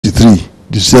1993,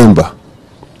 December.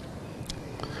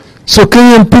 So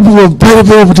Kenyan people were very,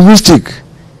 very optimistic.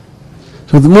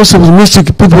 So the most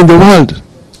optimistic people in the world.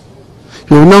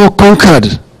 You have now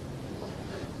conquered.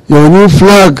 You have a new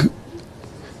flag.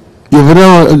 You have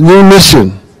now a new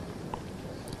nation.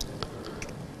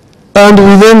 And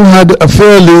we then had a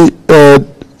fairly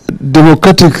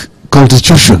democratic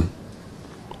constitution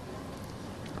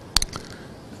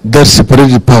that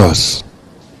separated powers.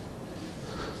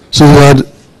 So you had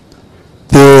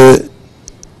the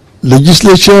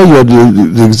legislature, you had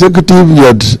the executive, you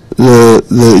had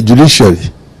the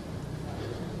judiciary.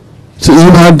 So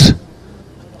you had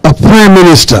a prime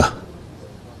minister.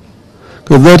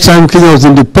 At that time Kenya was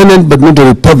independent but not a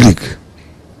republic.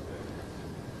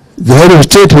 The head of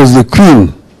state was the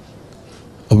Queen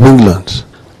of England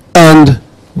and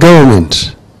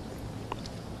government.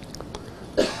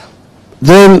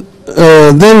 Then we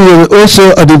had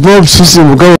also a devolved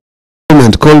system of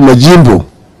government called Majimbo.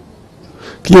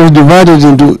 Kenya was divided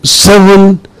into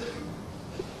 7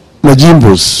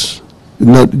 Majimbos,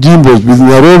 with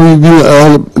Nairobi being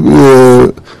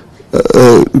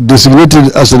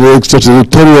designated as an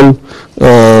extraterritorial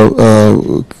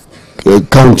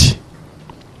county.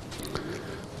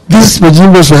 These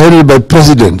Majimbos were headed by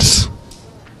presidents.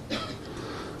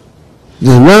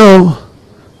 Now,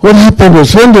 what happened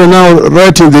was when they were now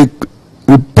writing the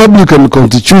Republican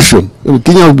Constitution, and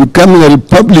Kenya was becoming a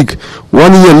republic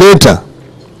 1 year later,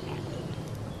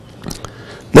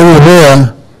 then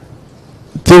where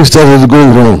things started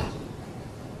going wrong.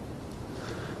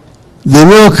 They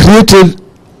now created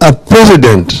a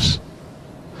president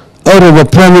out of a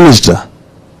prime minister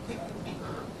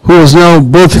who was now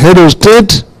both head of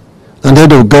state and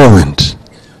head of government.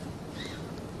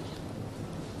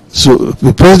 So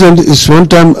the president is one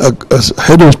time a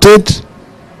head of state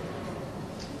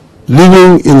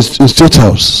living in State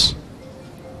House.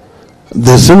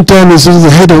 The same time he's the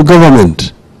head of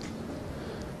government.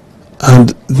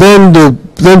 And then the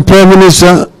then prime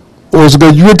minister was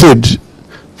graduated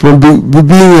from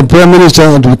being a prime minister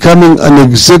and becoming an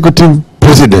executive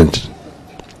president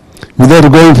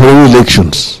without going for any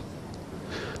elections.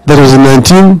 That was in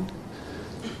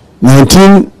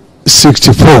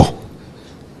 1964.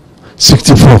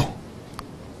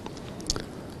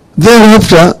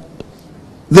 Thereafter,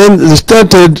 then they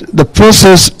started the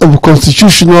process of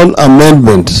constitutional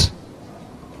amendments.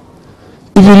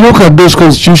 If you look at those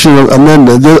constitutional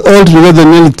amendments, they're all together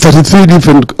nearly 33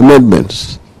 different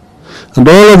amendments. And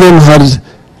all of them had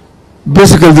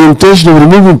basically the intention of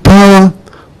removing power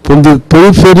from the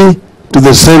periphery to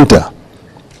the center.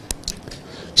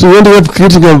 So we ended up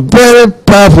creating a very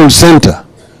powerful center,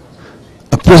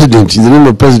 a president, in the name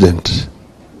of president.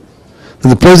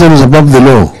 And the president is above the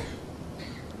law,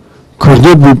 could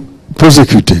not be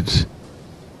prosecuted.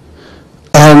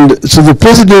 And so the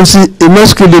presidency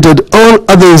emasculated all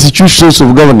other institutions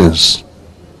of governance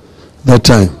that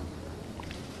time.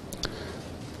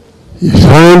 You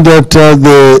find that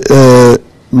the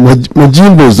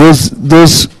Majimbos,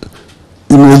 those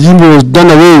Majimbo was done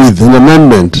away with an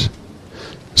amendment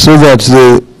so that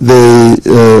they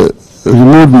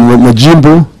removed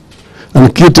Majimbo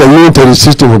and created a unitary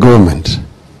system of government.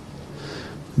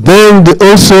 Then they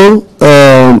also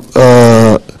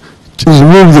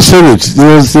removed the Senate.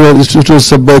 It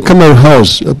was a bicameral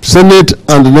house, Senate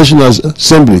and the National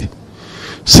Assembly.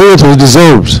 Senate was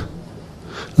dissolved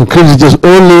and created just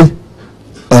only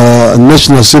a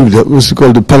National Assembly, that was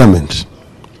called the Parliament.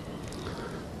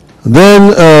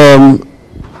 Then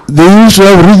they used to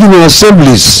have regional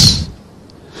assemblies.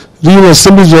 Regional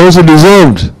assemblies were also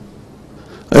dissolved.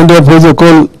 Ended up what they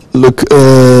call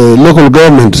local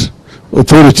government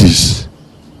authorities.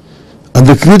 And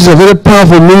they created a very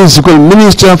powerful ministry called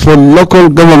Minister for Local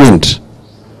Government,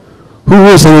 who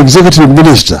was an executive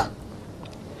minister,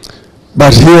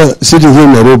 but sitting here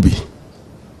in Nairobi.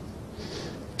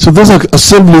 So those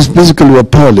assemblies basically were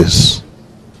powerless.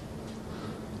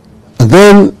 And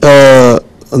then,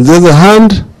 on the other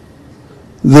hand,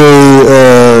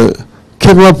 they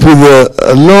came up with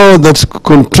a law that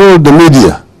controlled the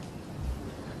media.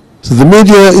 So the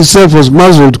media itself was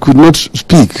muzzled, could not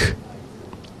speak.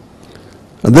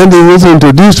 And then they also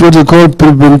introduced what they call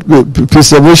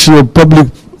Preservation of Public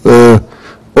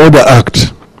Order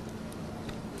Act,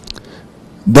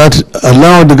 that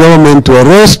allowed the government to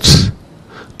arrest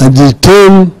and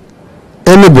detain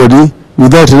anybody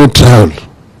without any trial.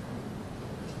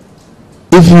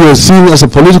 If you are seen as a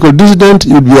political dissident,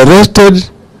 you'll be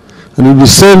arrested and you'll be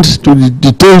sent to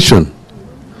detention.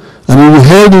 And you'll be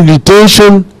held in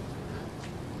detention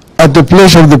at the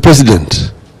pleasure of the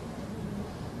president.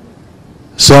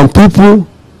 Some people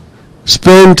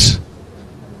spent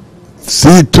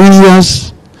 2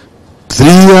 years, 3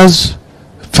 years,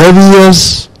 5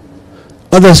 years.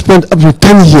 Others spent up to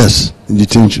 10 years in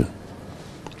detention.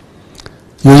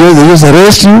 They just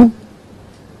arrest you.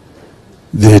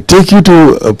 They take you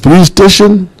to a police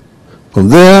station. From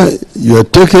there, you are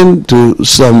taken to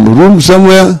some room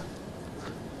somewhere,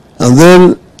 and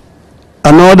then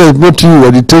an order is brought to you,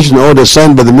 a detention order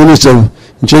signed by the Minister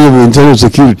in charge of Internal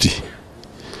Security,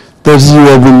 that you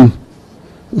have been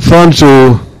found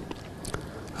to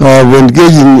have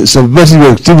engaged in subversive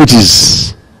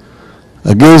activities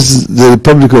against the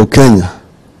Republic of Kenya.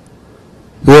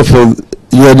 Therefore,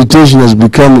 your detention has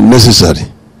become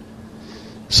necessary.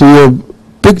 So you are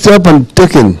picked up and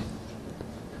taken.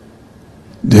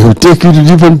 They will take you to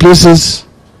different places.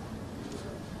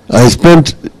 I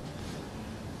spent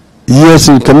years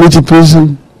in community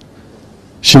prison,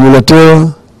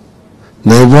 Shimulatewa,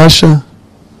 Naivasha,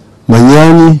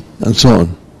 Manyani, and so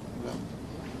on.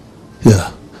 Yeah.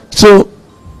 So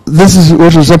this is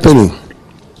what was happening.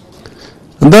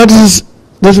 And that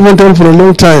went on for a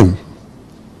long time.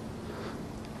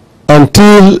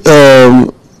 Until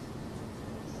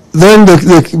then they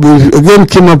again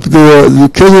came up, the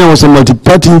Kenya was a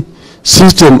multi-party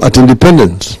system at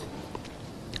independence.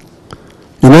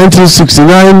 In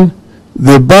 1969,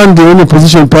 they banned the only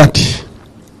opposition party.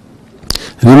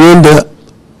 Remained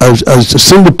as a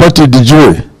single party de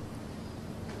jure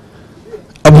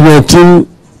up to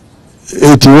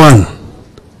 1981.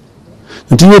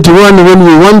 1981, when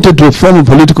we wanted to form a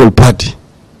political party,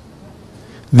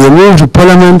 they moved to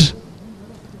Parliament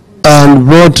and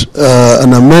brought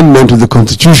an amendment to the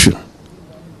Constitution,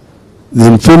 the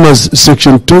infamous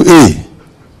Section 2A,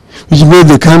 which made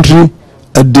the country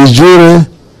a de jure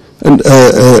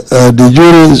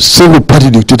single party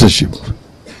dictatorship.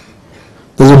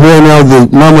 That's where now the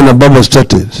Mama and Baba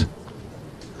started.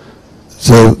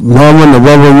 So Mama and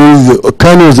Baba means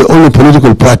Kenya was the only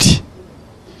political party.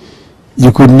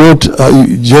 You could not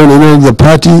join any other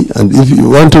party, and if you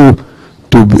want to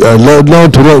be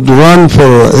allowed to run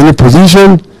for any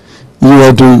position, you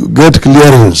have to get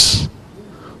clearance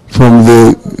from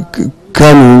the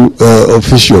Kanu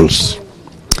officials.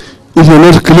 If you're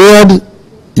not cleared,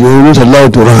 you're not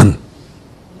allowed to run.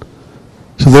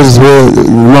 So that is where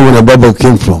Mama na Baba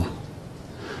came from.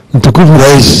 Mtukufu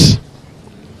Rais.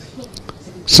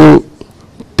 So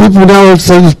people now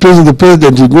start praising the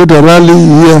president. You go to a rally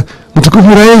here,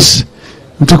 Mtukufu Rais,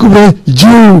 Mtukufu Rais,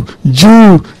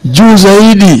 juu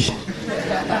zaidi.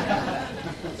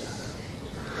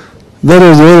 That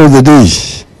was the end of the day.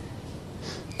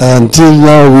 Until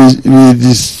now we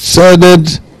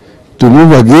decided to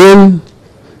move again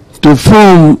to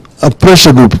form a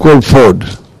pressure group called Ford.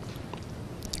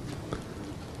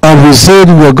 And we said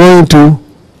we were going to,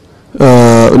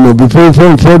 before we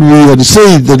formed Ford, we had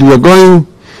said that we were going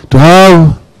to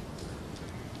have,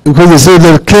 because they said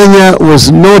that Kenya was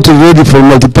not ready for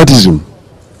multipartyism.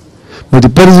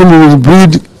 Multipartyism will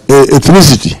breed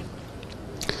ethnicity.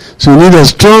 So we need a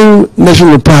strong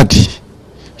national party,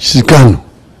 Shikano.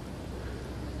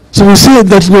 So we said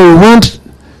that we want,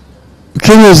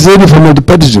 Kenya is ready for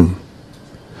multipartyism.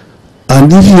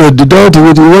 And if you are doubting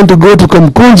it, we want to go to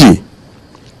Kamkunji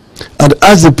and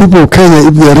ask the people of Kenya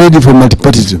if they are ready for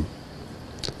multipartyism.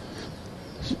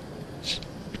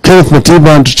 Kenneth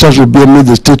Matiba and Charles Obiya made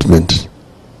the statement,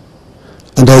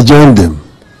 and I joined them.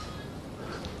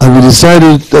 And we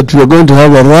decided that we are going to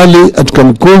have a rally at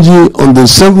Kamkunji on the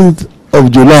 7th of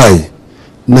July,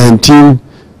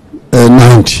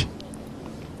 1990.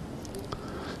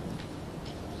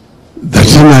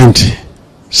 1990.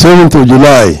 7th of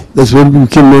July, that's when we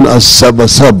became known as Saba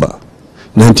Saba,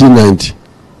 1990.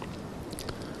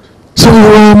 So we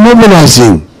were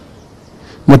mobilizing.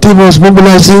 Matiba was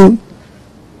mobilizing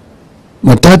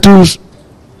matatus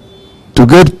to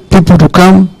get people to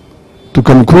come to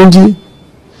Kamkunji.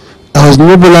 I was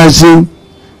mobilizing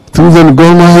through the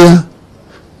Gormaya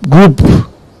group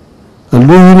and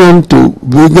Union to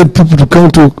get people to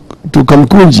come to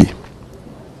Kamkunji.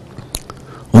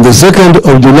 On the 2nd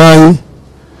of July,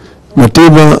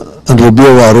 Matiba and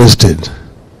Obiya were arrested.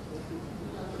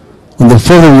 On the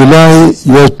 4th of July,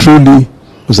 yours truly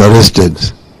was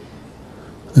arrested,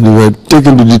 and we were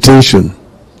taken to detention.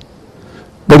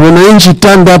 But when Wananchi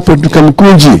turned up at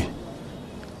Kamkunji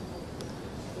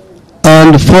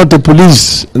and fought the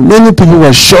police, and many people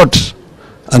were shot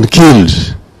and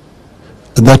killed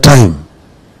at that time.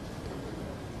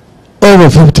 Over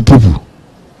 50 people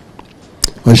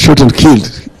were shot and killed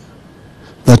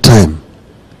that time.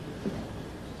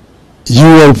 You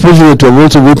are fortunate to have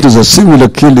also witnessed a similar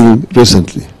killing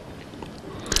recently.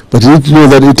 But you need to know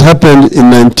that it happened in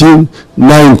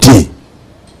 1990.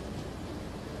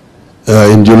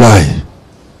 in July.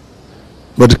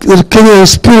 But the Kenyan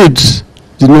spirit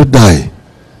did not die.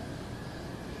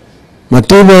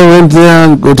 Mutembei went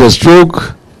there, got a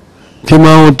stroke, came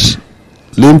out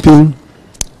limping,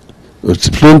 was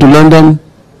flown to London,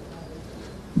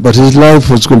 but his life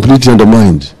was completely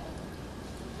undermined.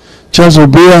 Charles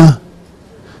Obeah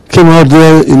came out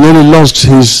there, he nearly lost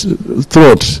his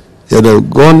throat. He had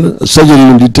gone surgery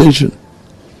in detention.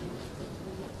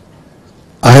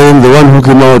 I am the one who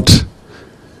came out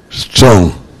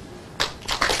strong.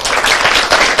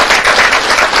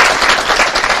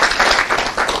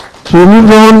 So we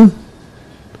moved on.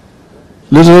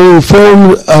 Later on we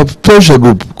formed a pressure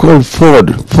group called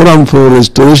FORD, Forum for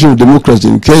Restoration of Democracy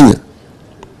in Kenya.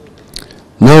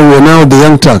 Now we are now the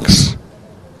Young Turks.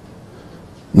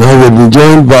 Now we have been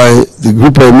joined by the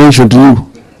group I mentioned to you.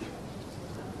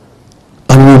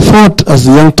 And we fought as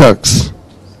the Young Turks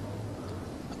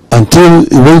until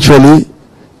eventually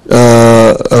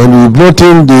we brought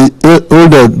in the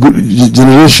older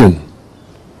generation.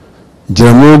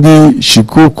 Jaramogi,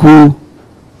 Shikuku,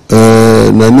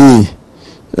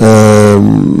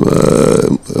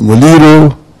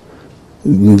 Muliro,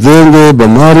 Mzenge,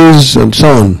 Bamaris, and so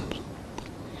on.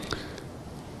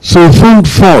 So we formed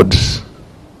FORD.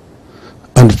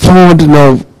 And FORD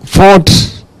now fought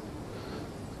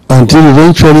until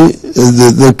eventually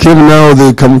they came now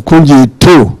the Kamkunji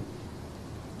 2,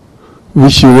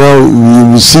 which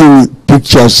you see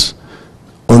pictures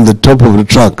on the top of the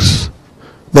trucks.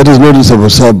 That is not in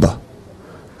Sabasaba.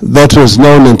 That was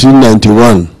now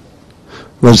 1991.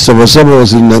 But Sabasaba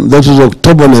was that was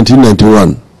October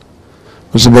 1991.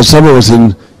 But Sabasaba was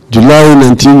in July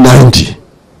 1990.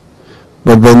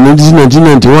 But by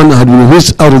 1991 I had been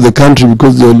whisked out of the country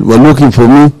because they were looking for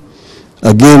me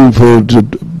again to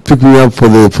pick me up for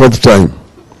the 4th time.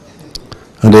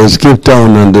 And I escaped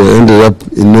town and ended up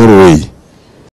in Norway.